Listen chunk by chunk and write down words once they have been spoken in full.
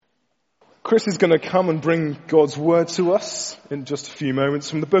Chris is going to come and bring God's word to us in just a few moments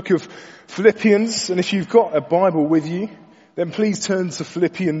from the book of Philippians. And if you've got a Bible with you, then please turn to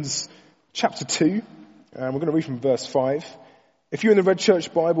Philippians chapter 2. And we're going to read from verse 5. If you're in the Red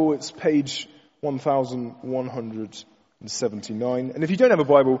Church Bible, it's page 1179. And if you don't have a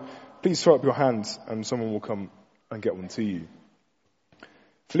Bible, please throw up your hand and someone will come and get one to you.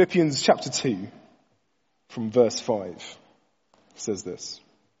 Philippians chapter 2 from verse 5 says this.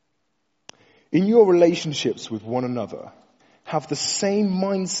 In your relationships with one another, have the same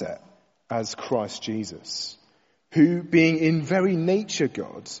mindset as Christ Jesus, who, being in very nature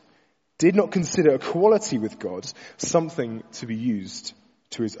God, did not consider equality with God something to be used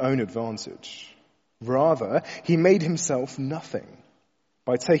to his own advantage. Rather, he made himself nothing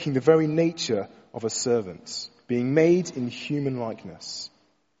by taking the very nature of a servant, being made in human likeness,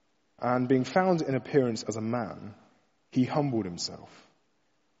 and being found in appearance as a man, he humbled himself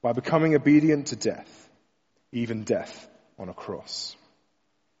by becoming obedient to death, even death on a cross.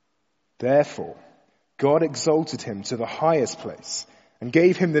 Therefore, God exalted him to the highest place and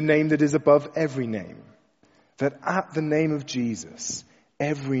gave him the name that is above every name, that at the name of Jesus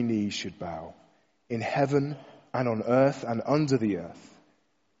every knee should bow, in heaven and on earth and under the earth,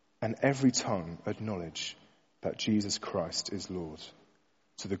 and every tongue acknowledge that Jesus Christ is Lord,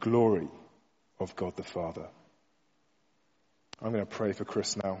 to the glory of God the Father. I'm going to pray for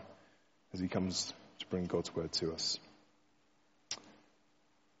Chris now as he comes to bring God's word to us.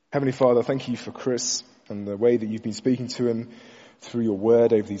 Heavenly Father, thank you for Chris and the way that you've been speaking to him through your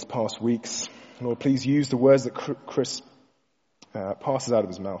word over these past weeks. Lord, please use the words that Chris passes out of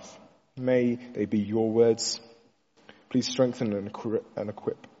his mouth. May they be your words. Please strengthen and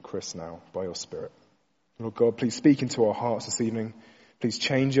equip Chris now by your Spirit. Lord God, please speak into our hearts this evening. Please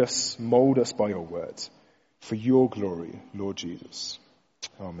change us, mold us by your word. For your glory, Lord Jesus.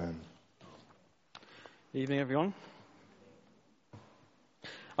 Amen. Evening, everyone.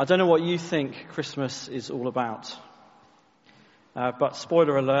 I don't know what you think Christmas is all about. But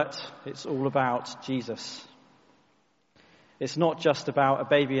spoiler alert, it's all about Jesus. It's not just about a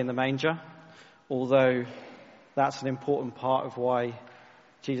baby in the manger, although that's an important part of why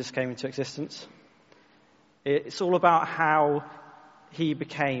Jesus came into existence. It's all about how he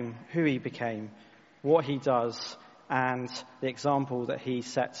became, who he became, what he does, and the example that he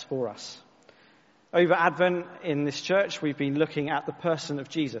sets for us. Over Advent in this church, we've been looking at the person of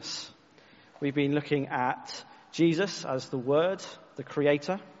Jesus. We've been looking at Jesus as the Word, the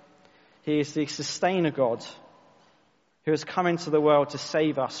Creator. He is the sustainer God who has come into the world to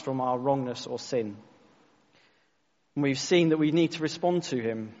save us from our wrongness or sin. And we've seen that we need to respond to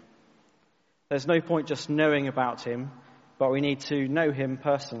him. There's no point just knowing about him, but we need to know him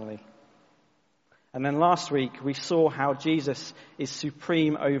personally. And then last week, we saw how Jesus is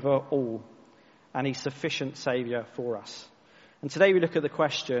supreme over all, and he's sufficient Saviour for us. And today we look at the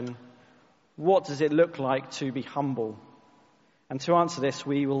question, what does it look like to be humble? And to answer this,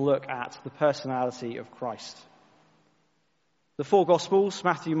 we will look at the personality of Christ. The four Gospels,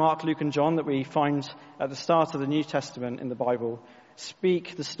 Matthew, Mark, Luke, and John, that we find at the start of the New Testament in the Bible,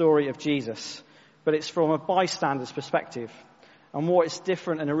 speak the story of Jesus, but it's from a bystander's perspective. And what is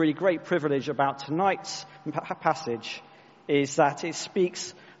different and a really great privilege about tonight's passage is that it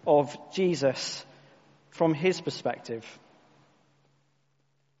speaks of Jesus from his perspective,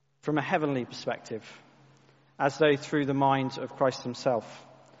 from a heavenly perspective, as though through the mind of Christ himself.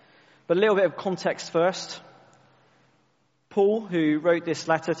 But a little bit of context first. Paul, who wrote this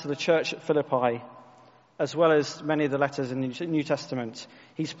letter to the church at Philippi, as well as many of the letters in the New Testament,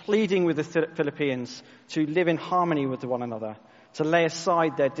 he's pleading with the Philippians to live in harmony with one another, to lay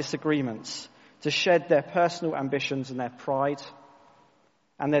aside their disagreements, to shed their personal ambitions and their pride,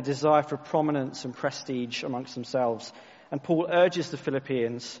 and their desire for prominence and prestige amongst themselves. And Paul urges the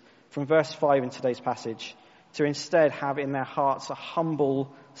Philippians, from verse 5 in today's passage, to instead have in their hearts a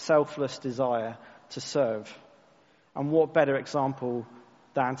humble, selfless desire to serve. And what better example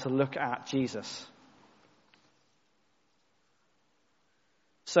than to look at Jesus?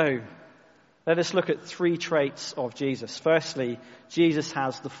 So, let us look at three traits of Jesus. Firstly, Jesus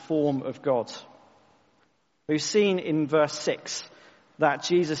has the form of God. We've seen in verse 6 that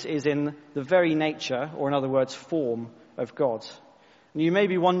Jesus is in the very nature, or in other words, form of God. And you may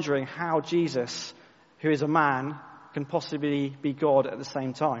be wondering how Jesus, who is a man, can possibly be God at the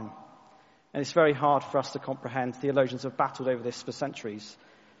same time. And it's very hard for us to comprehend. Theologians have battled over this for centuries.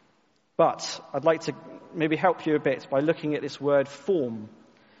 But I'd like to maybe help you a bit by looking at this word form,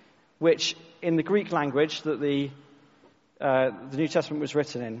 which in the Greek language that the New Testament was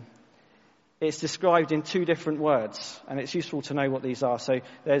written in, it's described in two different words, and it's useful to know what these are. So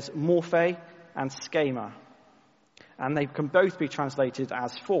there's morphe and schema, and they can both be translated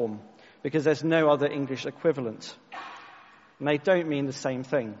as form, because there's no other English equivalent. And they don't mean the same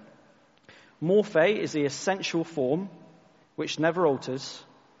thing. Morphe is the essential form, which never alters,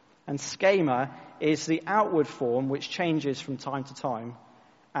 and schema is the outward form, which changes from time to time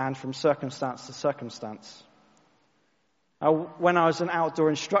and from circumstance to circumstance. When I was an outdoor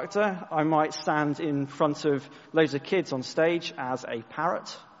instructor, I might stand in front of loads of kids on stage as a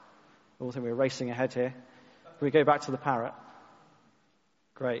parrot. I think we're racing ahead here. Can we go back to the parrot?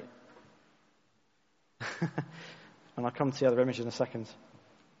 Great. And I'll come to the other image in a second.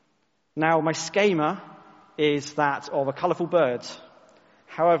 Now, my schema is that of a colourful bird.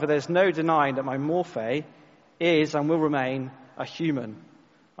 However, there's no denying that my morphe is and will remain a human.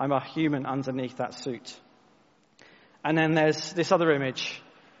 I'm a human underneath that suit. And then there's this other image,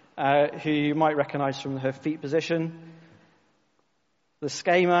 who you might recognise from her feet position. The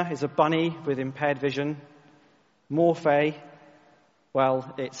schema is a bunny with impaired vision. Morphe,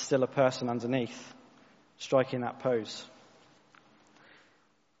 well, it's still a person underneath, striking that pose.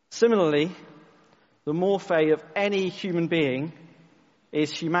 Similarly, the morphe of any human being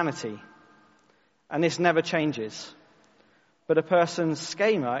is humanity, and this never changes. But a person's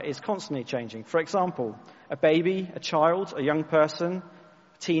schema is constantly changing. For example, a baby, a child, a young person,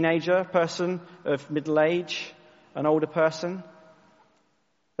 a teenager, a person of middle age, an older person,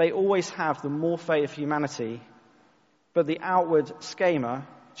 they always have the morphe of humanity, but the outward schema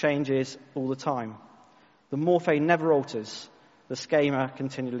changes all the time. The morphe never alters, the schema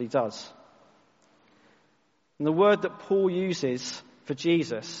continually does. And the word that Paul uses for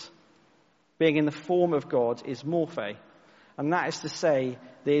Jesus being in the form of God is morphe. And that is to say,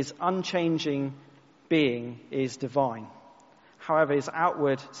 that his unchanging being is divine. However, his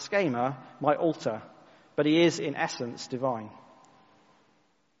outward schema might alter, but he is in essence divine.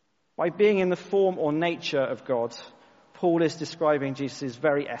 By being in the form or nature of God, Paul is describing Jesus'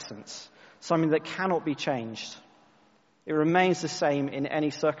 very essence, something that cannot be changed. It remains the same in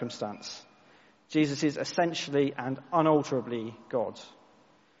any circumstance. Jesus is essentially and unalterably God.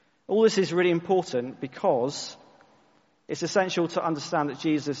 All this is really important because it's essential to understand that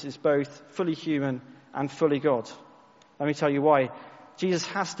Jesus is both fully human and fully God. Let me tell you why. Jesus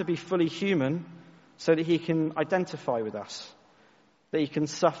has to be fully human so that he can identify with us, that he can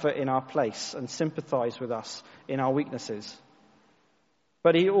suffer in our place and sympathize with us in our weaknesses.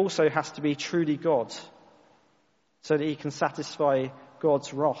 But he also has to be truly God so that he can satisfy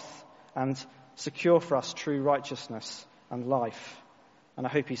God's wrath and secure for us true righteousness and life. And I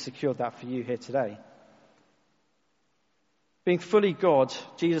hope he secured that for you here today. Being fully God,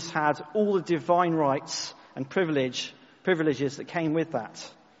 Jesus had all the divine rights and privileges that came with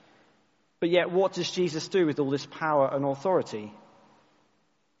that. But yet, what does Jesus do with all this power and authority?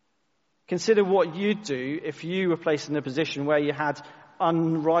 Consider what you'd do if you were placed in a position where you had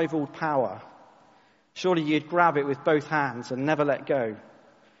unrivaled power. Surely you'd grab it with both hands and never let go.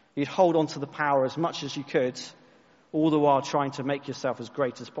 You'd hold on to the power as much as you could, all the while trying to make yourself as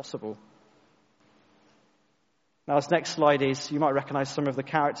great as possible. Now, this next slide you might recognize some of the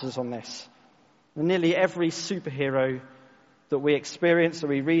characters on this. Nearly every superhero that we experience, that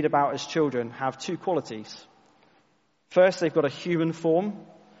we read about as children, have two qualities. First, they've got a human form,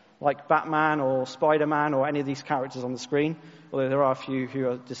 like Batman or Spider-Man or any of these characters on the screen, although there are a few who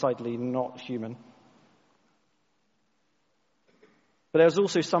are decidedly not human. But there's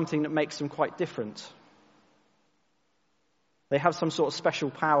also something that makes them quite different. They have some sort of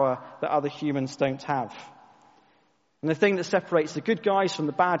special power that other humans don't have. And the thing that separates the good guys from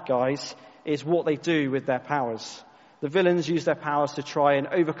the bad guys is what they do with their powers. The villains use their powers to try and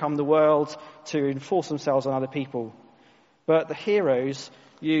overcome the world, to enforce themselves on other people. But the heroes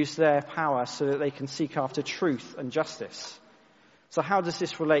use their power so that they can seek after truth and justice. So how does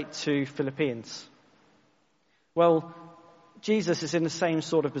this relate to Philippians? Well, Jesus is in the same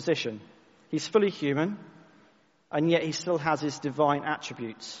sort of position. He's fully human, and yet he still has his divine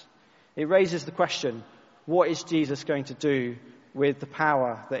attributes. It raises the question, what is Jesus going to do with the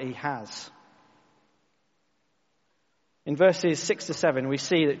power that he has? In verses 6 to 7, we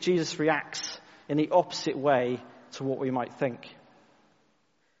see that Jesus reacts in the opposite way to what we might think.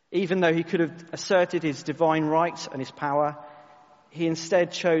 Even though he could have asserted his divine right and his power, he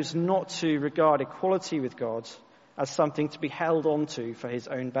instead chose not to regard equality with God as something to be held on to for his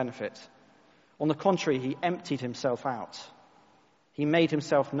own benefit. On the contrary, he emptied himself out. He made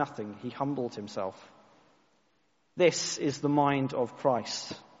himself nothing. He humbled himself. This is the mind of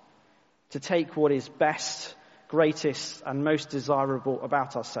Christ, to take what is best, greatest, and most desirable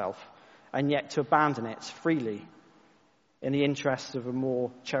about ourselves and yet to abandon it freely in the interest of a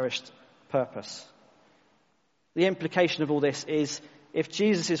more cherished purpose. The implication of all this is, if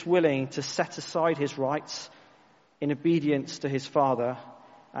Jesus is willing to set aside his rights in obedience to his Father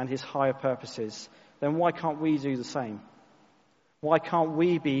and his higher purposes, then why can't we do the same? Why can't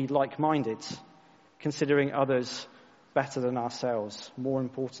we be like-minded, considering others better than ourselves, more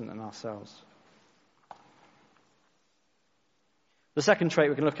important than ourselves? The second trait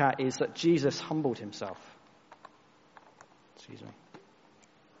we're going to look at is that Jesus humbled himself. Excuse me.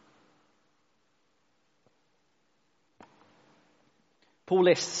 Paul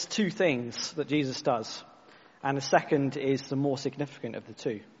lists two things that Jesus does, and the second is the more significant of the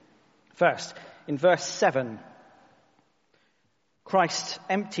two. First, in verse 7, Christ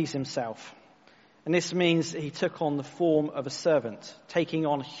empties himself, and this means that he took on the form of a servant, taking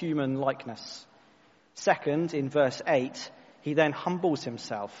on human likeness. Second, in verse 8, he then humbles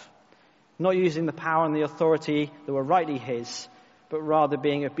himself, not using the power and the authority that were rightly his, but rather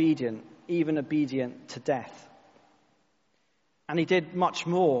being obedient, even obedient to death. And he did much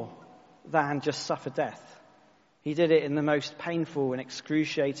more than just suffer death. He did it in the most painful and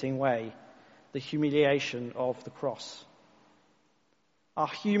excruciating way, the humiliation of the cross. Our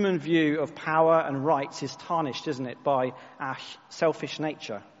human view of power and rights is tarnished, isn't it, by our selfish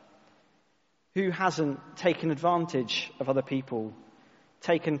nature. Who hasn't taken advantage of other people,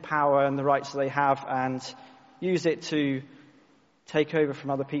 taken power and the rights that they have and used it to take over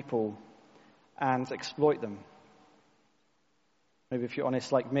from other people and exploit them? Maybe if you're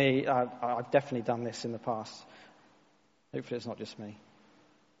honest like me, I've definitely done this in the past. Hopefully it's not just me.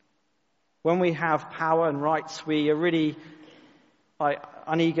 When we have power and rights, we are really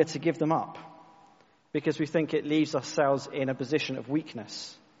uneager to give them up because we think it leaves ourselves in a position of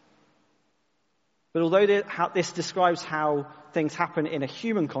weakness. But although this describes how things happen in a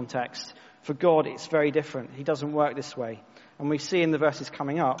human context, for God it's very different. He doesn't work this way. And we see in the verses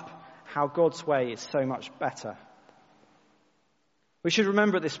coming up how God's way is so much better. We should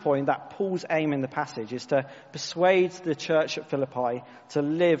remember at this point that Paul's aim in the passage is to persuade the church at Philippi to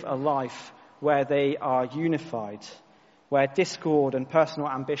live a life where they are unified, where discord and personal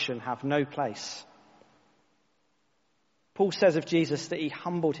ambition have no place. Paul says of Jesus that he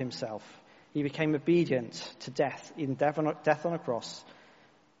humbled himself. He became obedient to death, in death on a cross.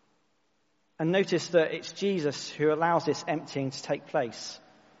 And notice that it's Jesus who allows this emptying to take place.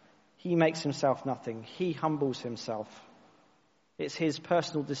 He makes himself nothing. He humbles himself. It's his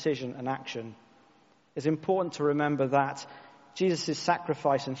personal decision and action. It's important to remember that Jesus'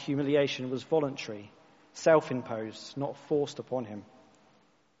 sacrifice and humiliation was voluntary, self-imposed, not forced upon him.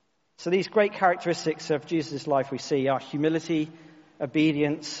 So these great characteristics of Jesus' life we see are humility,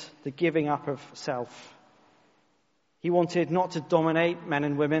 obedience, the giving up of self. He wanted not to dominate men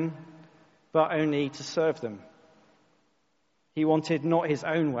and women, but only to serve them. He wanted not his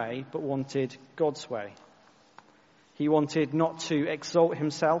own way, but wanted God's way. He wanted not to exalt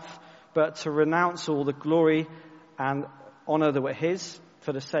himself, but to renounce all the glory and honor that were his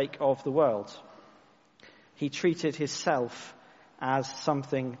for the sake of the world. He treated himself as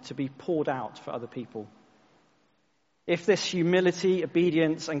something to be poured out for other people. If this humility,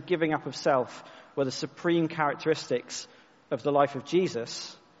 obedience, and giving up of self were the supreme characteristics of the life of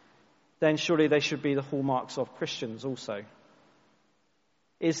Jesus, then surely they should be the hallmarks of Christians also.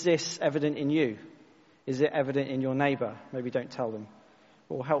 Is this evident in you? Is it evident in your neighbor? Maybe don't tell them.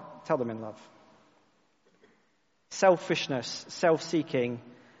 Or tell them in love. Selfishness, self-seeking,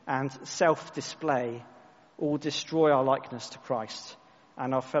 and self-display all destroy our likeness to Christ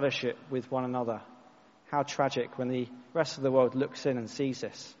and our fellowship with one another. How tragic when the rest of the world looks in and sees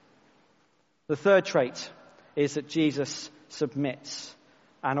this. The third trait is that Jesus submits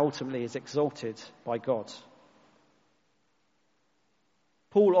and ultimately is exalted by God.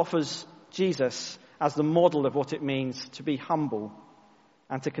 Paul offers Jesus as the model of what it means to be humble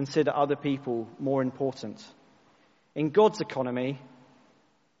and to consider other people more important. In God's economy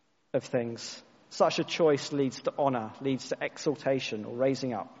of things, such a choice leads to honor, leads to exaltation or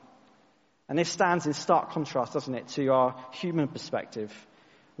raising up. And this stands in stark contrast, doesn't it, to our human perspective,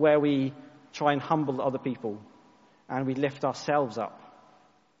 where we try and humble other people and we lift ourselves up.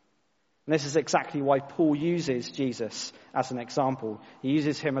 And this is exactly why Paul uses Jesus as an example. He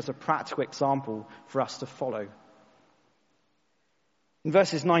uses him as a practical example for us to follow. In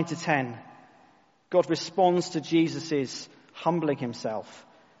verses 9 to 10, God responds to Jesus' humbling himself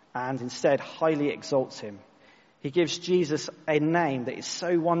and instead highly exalts him. He gives Jesus a name that is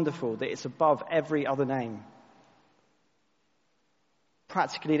so wonderful that it's above every other name.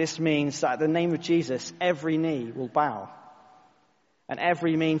 Practically, this means that at the name of Jesus, every knee will bow. And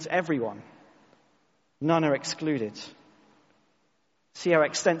every means everyone. None are excluded. See how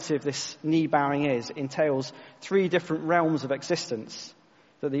extensive this knee-bowing is. It entails 3 different realms of existence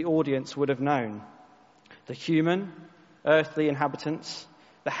that the audience would have known. The human, earthly inhabitants,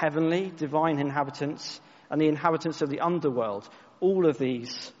 the heavenly, divine inhabitants, and the inhabitants of the underworld. All of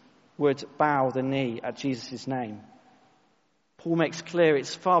these would bow the knee at Jesus' name. Paul makes clear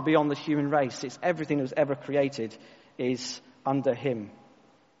it's far beyond the human race. It's everything that was ever created is under him.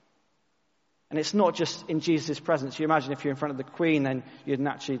 And it's not just in Jesus' presence. You imagine if you're in front of the Queen, then you'd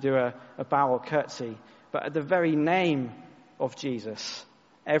naturally do a bow or curtsy. But at the very name of Jesus,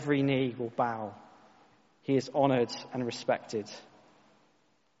 every knee will bow. He is honoured and respected.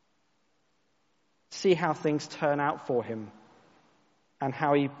 See how things turn out for him and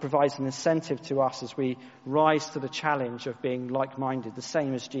how he provides an incentive to us as we rise to the challenge of being like-minded, the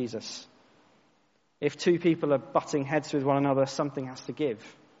same as Jesus. If 2 people are butting heads with one another, something has to give.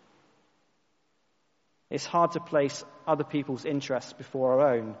 It's hard to place other people's interests before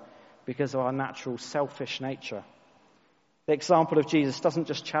our own because of our natural selfish nature. The example of Jesus doesn't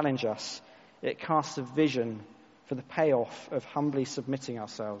just challenge us, it casts a vision for the payoff of humbly submitting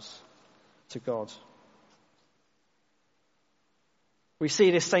ourselves to God. We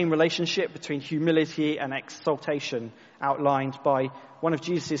see this same relationship between humility and exaltation outlined by one of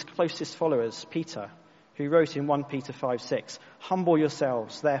Jesus' closest followers, Peter, who wrote in 1 Peter 5:6, "Humble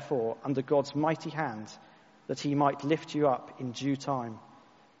yourselves, therefore, under God's mighty hand, that he might lift you up in due time."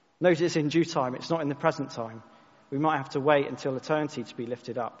 Notice in due time, it's not in the present time. We might have to wait until eternity to be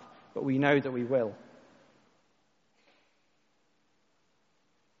lifted up, but we know that we will.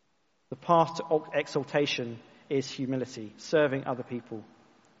 The path to exaltation is humility, serving other people.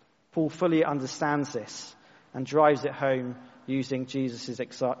 Paul fully understands this and drives it home using Jesus'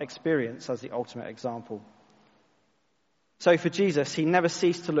 experience as the ultimate example. So for Jesus, he never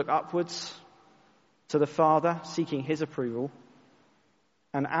ceased to look upwards to the Father, seeking his approval,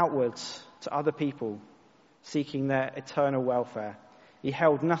 and outwards to other people, seeking their eternal welfare. He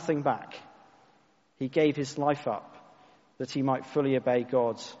held nothing back. He gave his life up that he might fully obey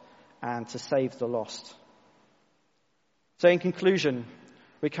God and to save the lost. So in conclusion,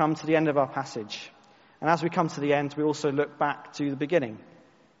 we come to the end of our passage. And as we come to the end, we also look back to the beginning.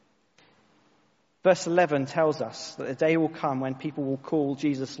 Verse 11 tells us that a day will come when people will call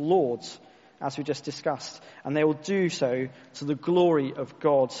Jesus Lord, as we just discussed, and they will do so to the glory of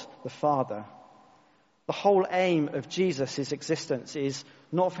God the Father. The whole aim of Jesus' existence is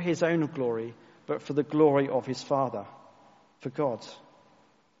not for his own glory, but for the glory of his Father, for God.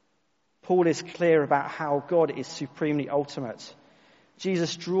 Paul is clear about how God is supremely ultimate.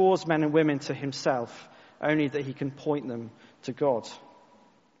 Jesus draws men and women to himself only that he can point them to God.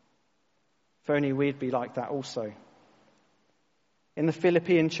 If only we'd be like that also. In the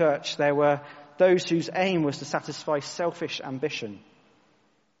Philippian church, there were those whose aim was to satisfy selfish ambition.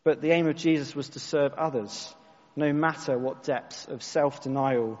 But the aim of Jesus was to serve others, no matter what depths of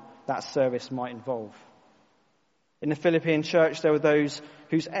self-denial that service might involve. In the Philippian church, there were those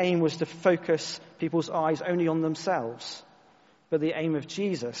whose aim was to focus people's eyes only on themselves. But the aim of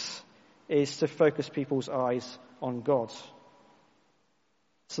Jesus is to focus people's eyes on God.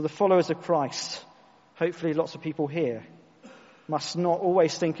 So the followers of Christ, hopefully lots of people here, must not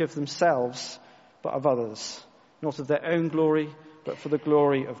always think of themselves, but of others, not of their own glory, but for the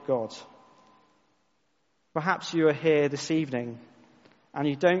glory of God. Perhaps you are here this evening and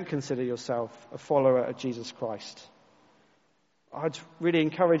you don't consider yourself a follower of Jesus Christ. I'd really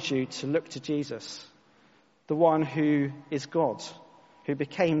encourage you to look to Jesus, the one who is God, who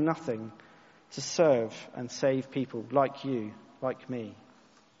became nothing to serve and save people like you, like me.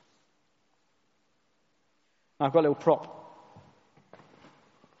 I've got a little prop.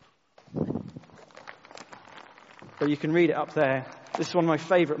 But you can read it up there. This is one of my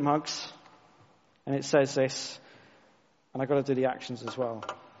favourite mugs. And it says this. And I've got to do the actions as well.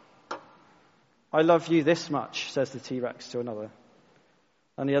 "I love you this much," says the T-Rex to another.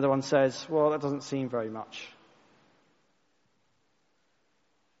 And the other one says, "Well, that doesn't seem very much."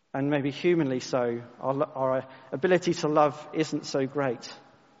 And maybe humanly so, our ability to love isn't so great.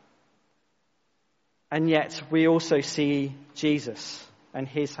 And yet we also see Jesus and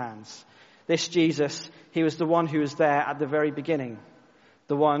his hands. This Jesus, he was the one who was there at the very beginning,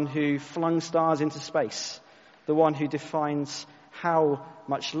 the one who flung stars into space, the one who defines how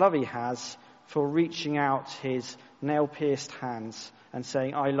much love he has for reaching out his nail-pierced hands and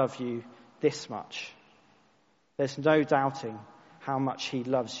saying, "I love you this much." There's no doubting how much he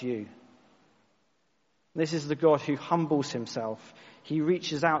loves you. This is the God who humbles himself. He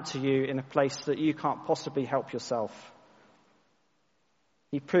reaches out to you in a place that you can't possibly help yourself.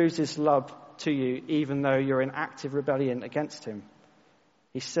 He proves his love to you even though you're in active rebellion against him.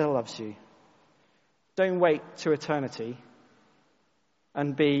 He still loves you. Don't wait to eternity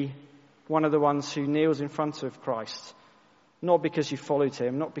and be one of the ones who kneels in front of Christ, not because you followed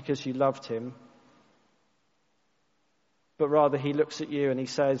him, not because you loved him, but rather he looks at you and he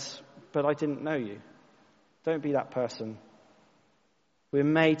says, but I didn't know you. Don't be that person. We're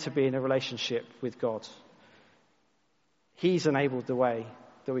made to be in a relationship with God. He's enabled the way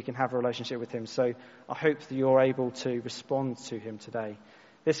that we can have a relationship with him. So I hope that you're able to respond to him today.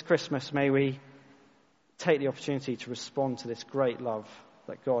 This Christmas, may we take the opportunity to respond to this great love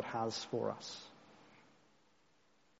that God has for us.